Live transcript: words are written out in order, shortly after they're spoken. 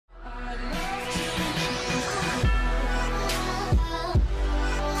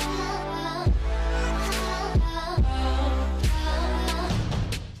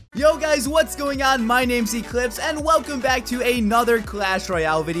guys, what's going on? My name's Eclihpse and welcome back to another Clash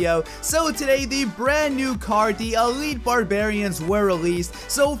Royale video. So today the brand new card, the Elite Barbarians, were released.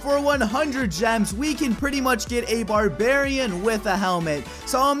 So for 100 gems we can pretty much get a Barbarian with a helmet.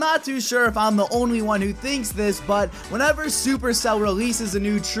 So I'm not too sure if I'm the only one who thinks this, but whenever Supercell releases a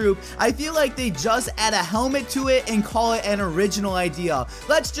new troop, I feel like they just add a helmet to it and call it an original idea.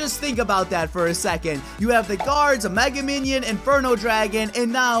 Let's just think about that for a second. You have the guards, a Mega Minion, Inferno Dragon,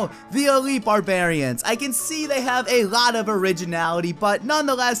 and now the Elite Barbarians. I can see they have a lot of originality, but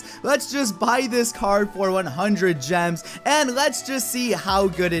nonetheless, let's just buy this card for 100 gems and let's just see how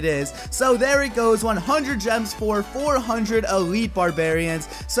good it is. So there it goes, 100 gems for 400 Elite Barbarians.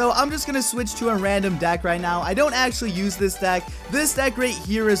 So I'm just gonna switch to a random deck right now. I don't actually use this deck. This deck right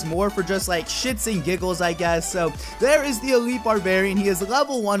here is more for just like shits and giggles, I guess. So there is the Elite Barbarian. He is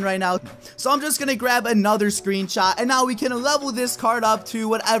level 1 right now. So I'm just gonna grab another screenshot and now we can level this card up to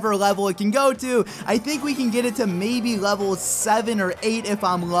whatever level it can go to. I think we can get it to maybe level 7 or 8 if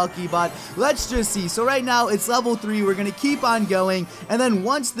I'm lucky, but let's just see. So right now it's level 3. We're gonna keep on going, and then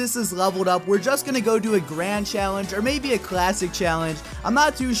once this is leveled up, we're just gonna go do a grand challenge or maybe a classic challenge. I'm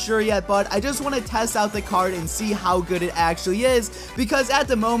not too sure yet, but I just want to test out the card and see how good it actually is, because at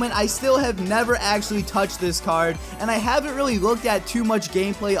the moment I still have never actually touched this card and I haven't really looked at too much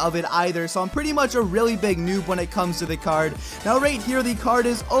gameplay of it either, so I'm pretty much a really big noob when it comes to the card. Now right here the card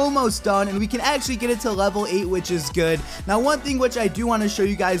is almost done and we can actually get it to level 8, which is good. Now one thing which I do want to show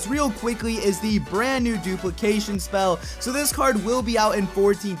you guys real quickly is the brand new duplication spell. So this card will be out in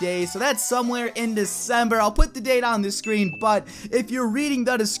 14 days, so that's somewhere in December. I'll put the date on the screen, but if you're reading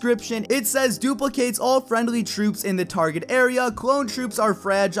the description, it says duplicates all friendly troops in the target area. Clone troops are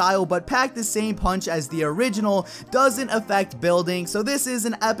fragile but pack the same punch as the original, doesn't affect building. So this is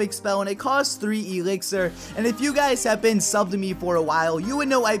an epic spell and it costs 3 elixir, and if you guys have been subbed to me for a while, you would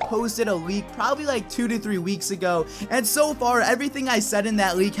know I posted a leak probably like 2 to 3 weeks ago, and so far everything I said in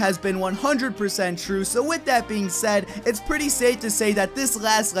that leak has been 100% true. So with that being said, it's pretty safe to say that this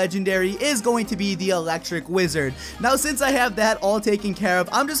last legendary is going to be the Electric Wizard. Now since I have that all taken care of,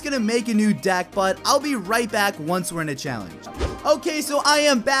 I'm just gonna make a new deck, but I'll be right back once we're in a challenge. Okay, so I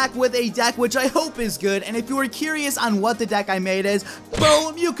am back with a deck which I hope is good, and if you were curious on what the deck I made is,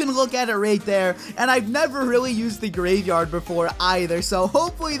 boom, you can look at it right there. And I've never really used the graveyard before either, so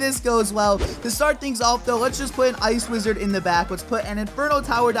hopefully this goes well. To start things off though, let's just put an Ice Wizard in the back. Let's put an Inferno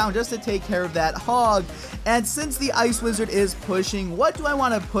Tower down just to take care of that hog. And since the Ice Wizard is pushing, what do I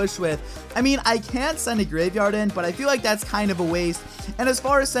want to push with? I mean, I can't send a graveyard in, but I feel like that's kind of a waste. And as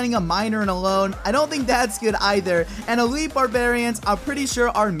far as sending a miner in alone, I don't think that's good either. And Elite Barbarians, I'm pretty sure,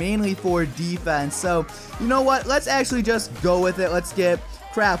 are mainly for defense. So, you know what? Let's actually just go with it. Let's get...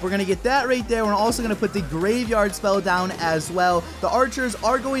 Crap, we're going to get that right there. We're also going to put the graveyard spell down as well. The archers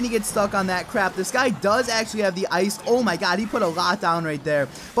are going to get stuck on that. Crap, this guy does actually have the ice. Oh my god, he put a lot down right there.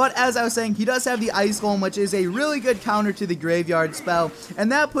 But as I was saying, he does have the ice golem, which is a really good counter to the graveyard spell. And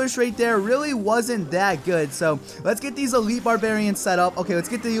that push right there really wasn't that good. So let's get these Elite Barbarians set up. Okay, let's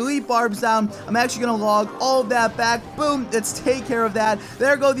get the Elite Barbs down. I'm actually going to log all of that back. Boom, let's take care of that.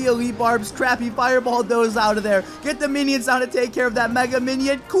 There go the Elite Barbs. Crap, he fireballed those out of there. Get the minions down to take care of that Mega Minion.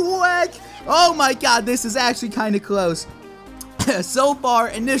 Quick! Oh my god, this is actually kind of close. So far,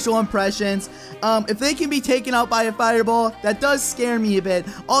 initial impressions, if they can be taken out by a fireball, that does scare me a bit.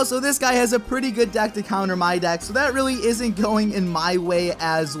 Also, this guy has a pretty good deck to counter my deck, so that really isn't going in my way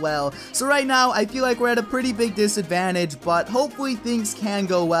as well. So right now, I feel like we're at a pretty big disadvantage, but hopefully things can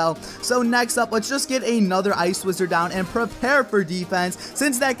go well. So next up, let's just get another Ice Wizard down and prepare for defense.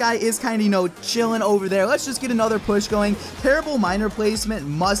 Since that guy is kind of, you know, chilling over there, let's just get another push going. Terrible miner placement,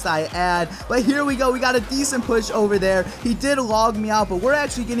 must I add. But here we go, we got a decent push over there. He did log me out, but we're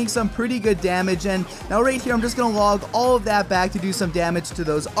actually getting some pretty good damage. And now right here, I'm just gonna log all of that back to do some damage to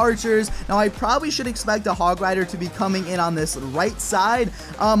those archers. Now I probably should expect a Hog Rider to be coming in on this right side.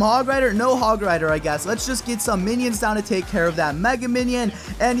 Hog Rider, no Hog Rider, I guess. Let's just get some minions down to take care of that Mega Minion.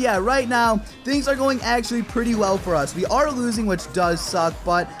 And yeah, right now things are going actually pretty well for us. We are losing, which does suck,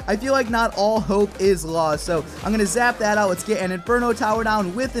 but I feel like not all hope is lost. So I'm gonna zap that out. Let's get an Inferno Tower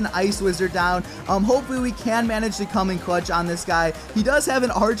down with an Ice Wizard down. Hopefully we can manage to come in clutch on this guy. He does have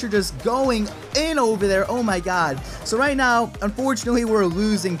an archer just going in over there. Oh my god. So right now, unfortunately, we're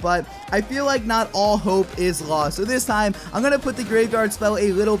losing, but I feel like not all hope is lost. So this time, I'm going to put the graveyard spell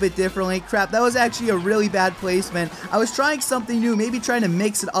a little bit differently. Crap, that was actually a really bad placement. I was trying something new, maybe trying to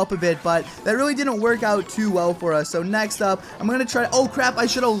mix it up a bit, but that really didn't work out too well for us. So next up, I'm going to try... Oh crap, I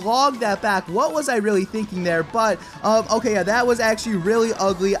should have logged that back. What was I really thinking there? But, okay, yeah, that was actually really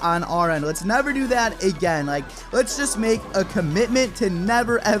ugly on our end. Let's never do that again. Like, let's just make a commitment to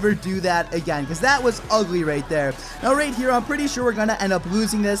never ever do that again, because that was ugly right there. Now right here, I'm pretty sure we're gonna end up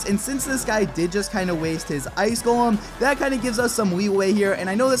losing this, and since this guy did just kind of waste his ice golem, that kind of gives us some leeway here. And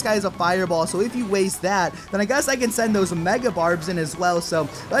I know this guy is a fireball, so if you waste that, then I guess I can send those mega barbs in as well. So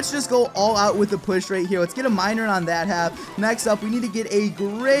let's just go all out with the push right here. Let's get a miner on that half. Next up, we need to get a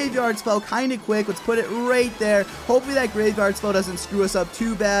graveyard spell kind of quick. Let's put it right there. Hopefully that graveyard spell doesn't screw us up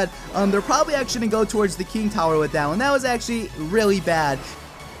too bad. They're probably actually gonna go towards the king tower with that one. That was actually really bad.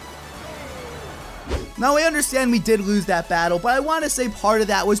 Now, I understand we did lose that battle, but I want to say part of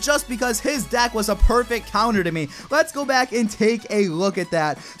that was just because his deck was a perfect counter to me. Let's go back and take a look at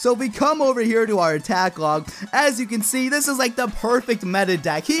that. So if we come over here to our attack log, as you can see, this is like the perfect meta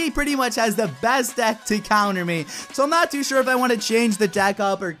deck. He pretty much has the best deck to counter me. So I'm not too sure if I want to change the deck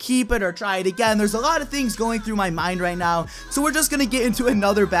up or keep it or try it again. There's a lot of things going through my mind right now. So we're just going to get into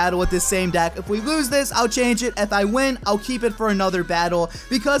another battle with this same deck. If we lose this, I'll change it. If I win, I'll keep it for another battle.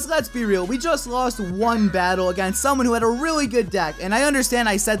 Because let's be real, we just lost one battle against someone who had a really good deck, and I understand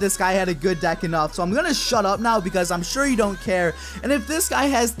I said this guy had a good deck enough, so I'm gonna shut up now because I'm sure you don't care. And if this guy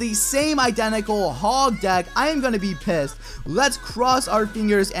has the same identical hog deck, I am gonna be pissed. Let's cross our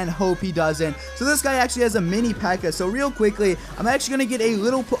fingers and hope he doesn't. So this guy actually has a mini P.E.K.K.A, so real quickly, I'm actually gonna get a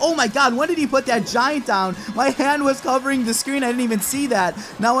little oh my god, when did he put that giant down? My hand was covering the screen, I didn't even see that.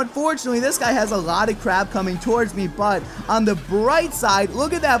 Now unfortunately, this guy has a lot of crap coming towards me, but on the bright side,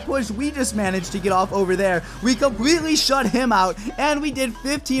 look at that push we just managed to get off over there. We completely shut him out, and we did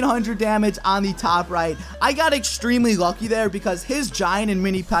 1500 damage on the top right. I got extremely lucky there because his giant and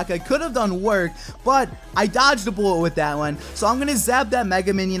mini P.E.K.K.A could have done work, but I dodged a bullet with that one. So I'm gonna zap that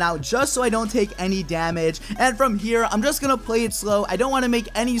mega minion out just so I don't take any damage, and from here I'm just gonna play it slow. I don't want to make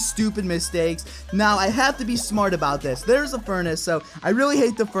any stupid mistakes. Now I have to be smart about this. There's a furnace, so I really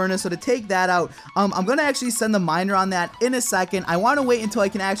hate the furnace, so to take that out, I'm gonna actually send the miner on that in a second. I want to wait until I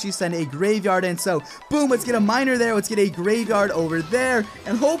can actually send a graveyard in, so boom, let's get a miner there, let's get a graveyard over there,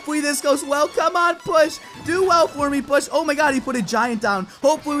 and hopefully this goes well. Come on, push, do well for me, push. Oh my god, he put a giant down.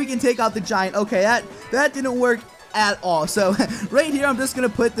 Hopefully we can take out the giant. Okay, that didn't work at all. So right here, I'm just gonna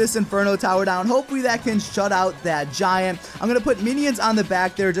put this inferno tower down. Hopefully that can shut out that giant. I'm gonna put minions on the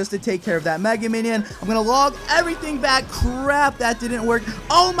back there just to take care of that mega minion. I'm gonna log everything back. Crap, that didn't work.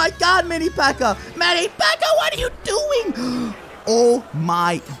 Oh my god, mini P.E.K.K.A, mini P.E.K.K.A, what are you doing? Oh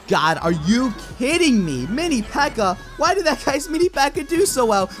my god, are you kidding me? Mini P.E.K.K.A, why did that guy's mini P.E.K.K.A do so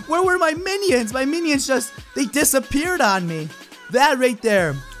well? Where were my minions? My minions just, they disappeared on me. That right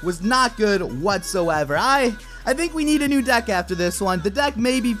there was not good whatsoever. I think we need a new deck after this one. The deck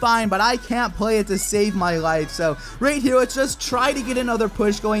may be fine, but I can't play it to save my life. So right here, let's just try to get another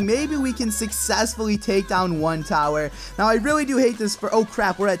push going. Maybe we can successfully take down one tower. Now, I really do hate this for... Oh,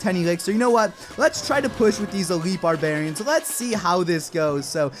 crap, we're at 10 elixir. You know what? Let's try to push with these elite barbarians. So let's see how this goes.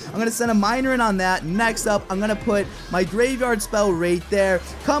 So I'm going to send a miner in on that. Next up, I'm going to put my graveyard spell right there.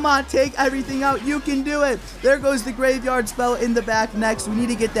 Come on, take everything out. You can do it. There goes the graveyard spell in the back. Next, we need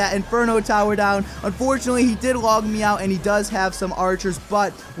to get that inferno tower down. Unfortunately, he did log me out, and he does have some archers,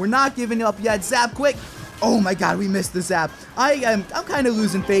 but we're not giving up yet. Zap quick. Oh my god, we missed the zap. I'm kind of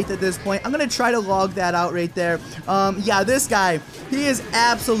losing faith at this point. I'm gonna try to log that out right there. Yeah, this guy, he is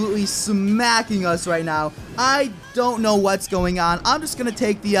absolutely smacking us right now. I don't know what's going on. I'm just gonna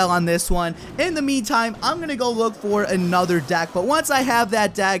take the L on this one. In the meantime, I'm gonna go look for another deck, but once I have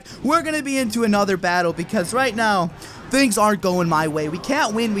that deck, we're gonna be into another battle, because right now things aren't going my way. We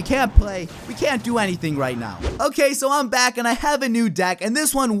can't win, we can't play, we can't do anything right now. Okay, so I'm back and I have a new deck, and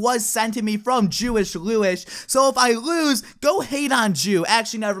this one was sent to me from Jewish Lewis. So if I lose, go hate on Jew.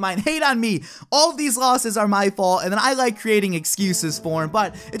 Actually, never mind, hate on me. All of these losses are my fault, and then I like creating excuses for him,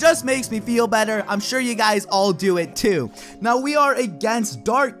 but it just makes me feel better. I'm sure you guys all do it too. Now we are against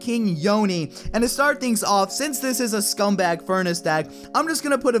Dark King Yoni, and to start things off, since this is a scumbag furnace deck, I'm just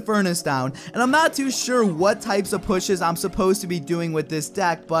gonna put a furnace down, and I'm not too sure what types of pushes I'm supposed to be doing with this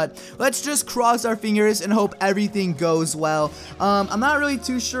deck, but let's just cross our fingers and hope everything goes well. I'm not really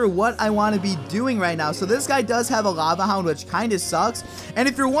too sure what I want to be doing right now. So this guy does have a lava hound, which kind of sucks, and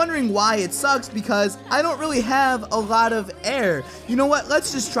if you're wondering why it sucks, because I don't really have a lot of air. You know what,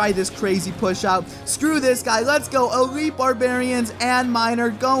 let's just try this crazy push out. Screw this guy, let's go. Elite barbarians and miner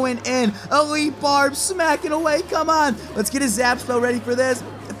going in. Elite barb smacking away, come on. Let's get a zap spell ready for this.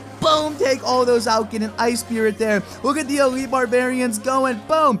 Boom, take all those out, get an ice spirit there. Look at the elite barbarians going,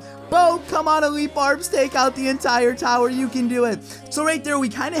 boom. Boom! Come on, Elite Barbs, take out the entire tower. You can do it. So right there, we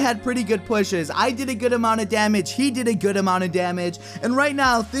kind of had pretty good pushes. I did a good amount of damage. He did a good amount of damage. And right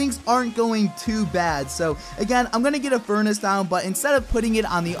now, things aren't going too bad. So again, I'm going to get a furnace down, but instead of putting it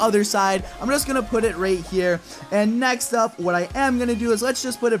on the other side, I'm just going to put it right here. And next up, what I am going to do is let's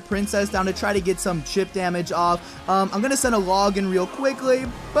just put a princess down to try to get some chip damage off. I'm going to send a log in real quickly.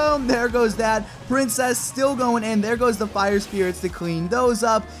 Boom, there goes that. Princess still going in. There goes the fire spirits to clean those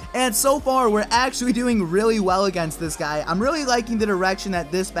up. And so far, we're actually doing really well against this guy. I'm really liking the direction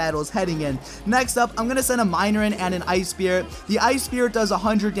that this battle is heading in. Next up, I'm going to send a miner in and an ice spirit. The ice spirit does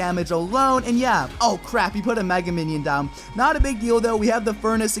 100 damage alone. And yeah, oh crap, he put a mega minion down. Not a big deal though. We have the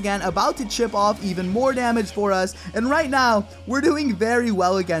furnace again, about to chip off even more damage for us. And right now, we're doing very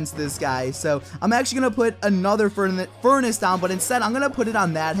well against this guy. So I'm actually going to put another furnace down, but instead, I'm going to put it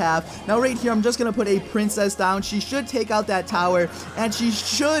on that half. Now right here, I'm just going to put a princess down. She should take out that tower, and she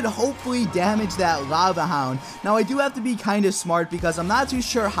should hopefully damage that lava hound. Now I do have to be kind of smart because I'm not too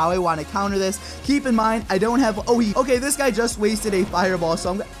sure how I want to counter this. Keep in mind, I don't have, okay, this guy just wasted a fireball,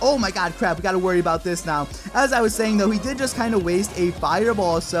 so oh my god, crap, we got to worry about this now. As I was saying though, he did just kind of waste a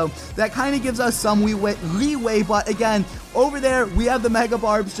fireball, so that kind of gives us some leeway, but again, over there, we have the Mega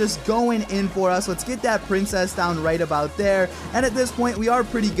Barbs just going in for us. Let's get that princess down right about there. And at this point, we are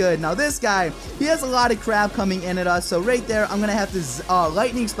pretty good. Now, this guy, he has a lot of crap coming in at us. So right there, I'm going to have to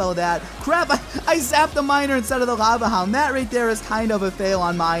lightning spell that. Crap, I zapped the miner instead of the lava hound. That right there is kind of a fail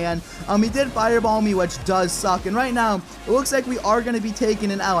on my end. He did fireball me, which does suck. And right now, it looks like we are going to be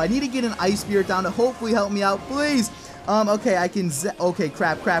taking an L. I need to get an ice spirit down to hopefully help me out. Please. Okay, I can okay,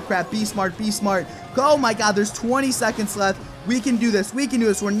 crap. Be smart. Oh my god, there's 20 seconds left. We can do this.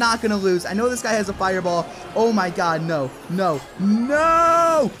 We're not gonna lose. I know this guy has a fireball. Oh my god, no.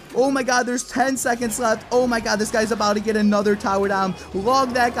 Oh my god, there's 10 seconds left. Oh my god, this guy's about to get another tower down. Log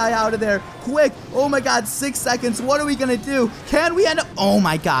that guy out of there. Quick. Oh my god, 6 seconds. What are we gonna do? Can we end up? Oh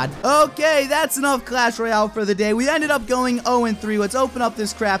my god. Okay, that's enough Clash Royale for the day. We ended up going 0-3. Let's open up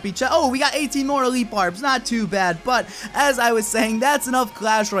this crappy chest. Oh, we got 18 more Elite Barbs. Not too bad. But as I was saying, that's enough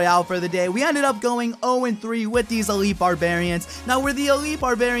Clash Royale for the day. We ended up going 0-3 with these Elite Barbarians. Now, were the Elite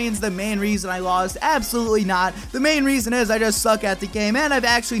Barbarians the main reason I lost? Absolutely not. The main reason is I just suck at the game, and I've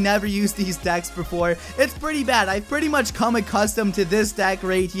actually never used these decks before. It's pretty bad. I've pretty much come accustomed to this deck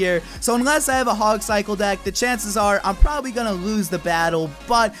right here. So unless I have a Hog Cycle deck, the chances are I'm probably gonna lose the battle.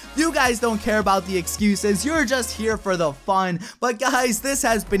 But you guys don't care about the excuses. You're just here for the fun. But guys, this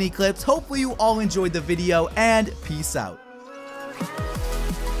has been Eclihpse. Hopefully you all enjoyed the video, and peace out.